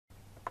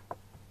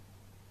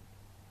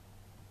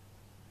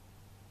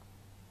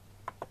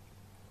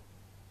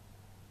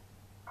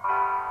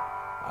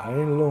I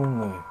ain't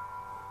lonely,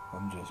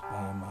 I'm just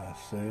by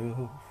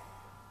myself.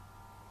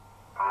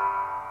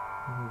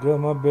 Got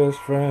my best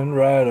friend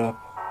right up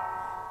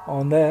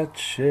on that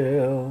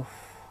shelf.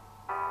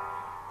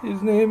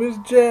 His name is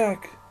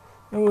Jack,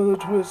 and with a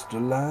twist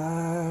of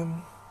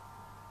lime,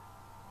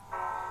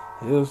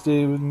 he'll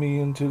stay with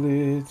me until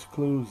it's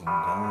closing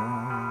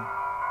time.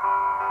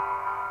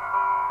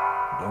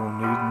 Don't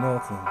need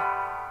nothing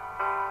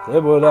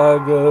except what I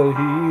got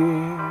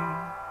here.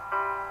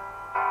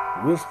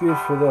 Whiskey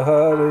for the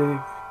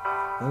heartache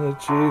and a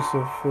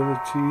chaser for the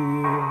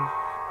tears.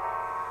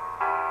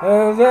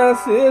 As I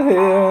sit here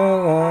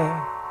and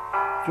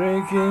I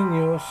drink in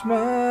your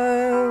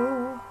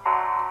smile,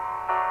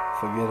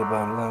 forget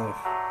about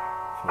life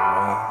for a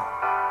while.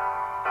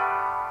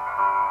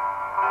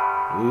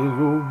 Days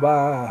go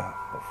by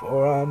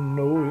before I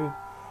know it,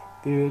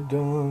 they're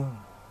done.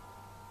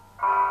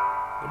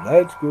 The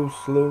nights go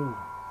slow,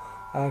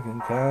 I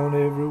can count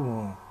every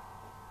one.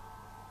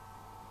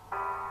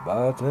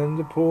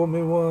 Bartender, pour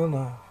me one,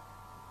 I've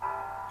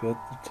got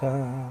the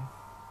time.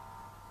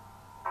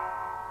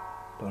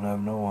 Don't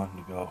have no one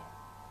to go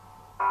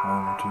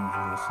home to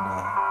this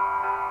night.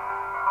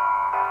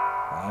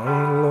 I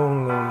ain't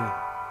lonely,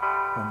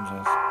 I'm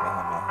just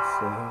by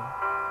myself.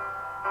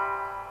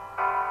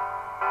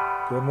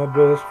 Got my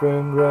best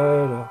friend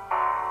right up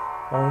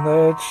on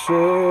that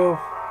shelf.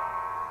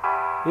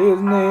 His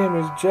name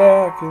is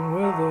Jack, and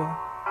with a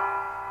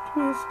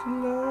twist of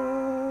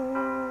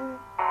line,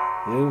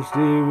 he'll stay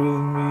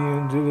with me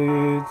until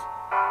it's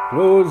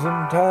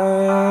closing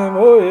time.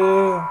 Oh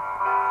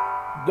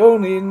yeah,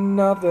 don't need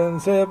nothing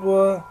except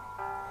what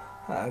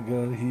I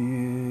got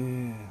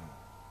here.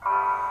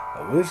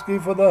 A whiskey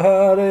for the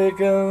heartache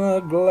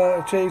and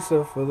a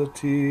chaser for the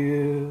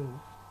tears.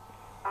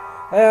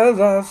 As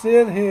I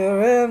sit here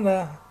and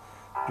I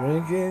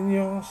drink in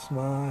your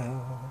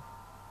smile,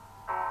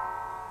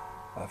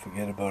 I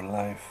forget about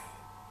life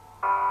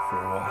for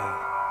a while.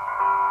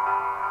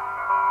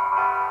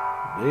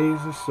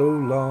 Days are so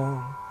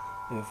long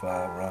if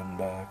I run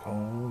back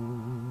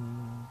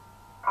home.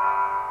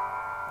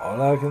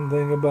 All I can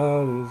think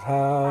about is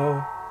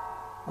how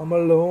I'm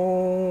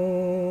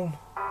alone.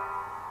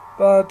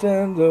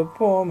 Bartender,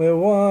 pour me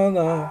one,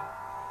 I've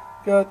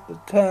got the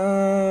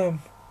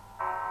time.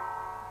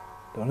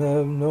 Don't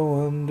have no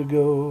one to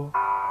go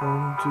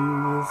home to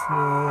this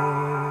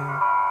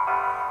night.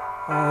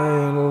 I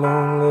ain't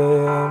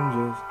lonely, I'm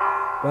just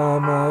by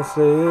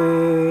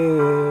myself.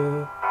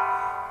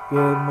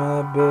 Got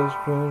my best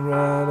friend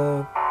right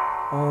up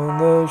on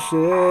the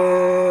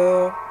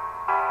shelf.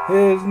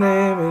 His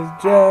name is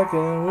Jack,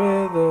 and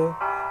with a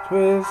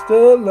twist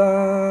of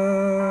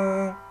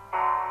line,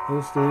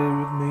 he'll stay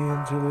with me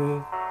until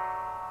it's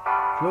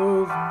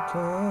closing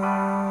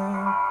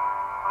time.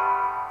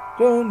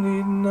 Don't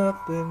need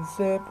nothing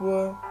except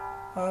what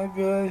I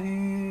got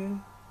here.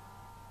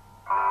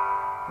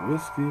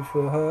 Whiskey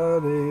for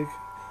heartache,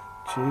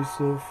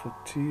 chaser for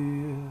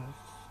tears.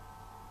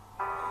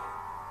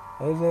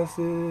 As I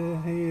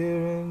sit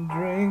here and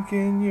drink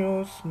in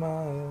your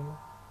smile,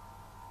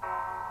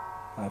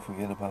 I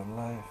forget about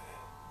life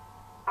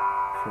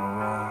for a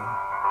while.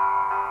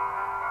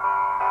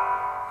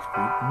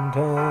 Quitting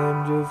time,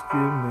 just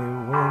give me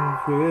one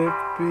quick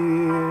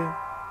beer.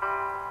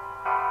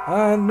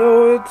 I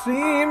know it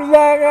seems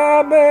like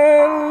I've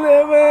been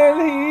living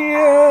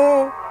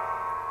here,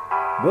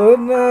 but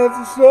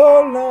not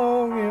so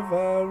long if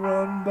I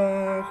run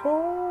back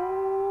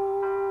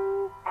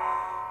home.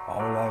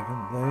 All I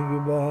can think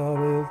about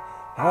is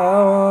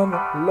how I'm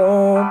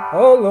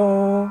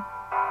alone.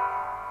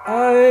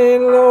 I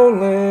ain't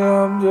lonely,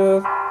 I'm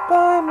just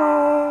by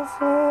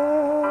myself.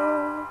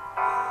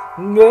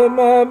 Got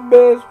my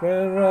best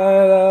friend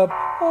right up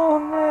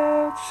on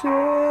that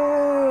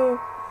shelf.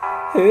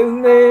 His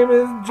name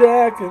is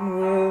Jack, and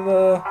with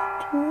a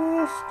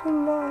twist of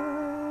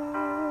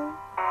line,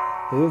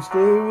 he'll stay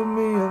with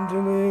me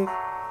until it's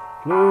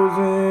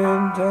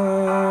closing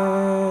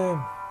time.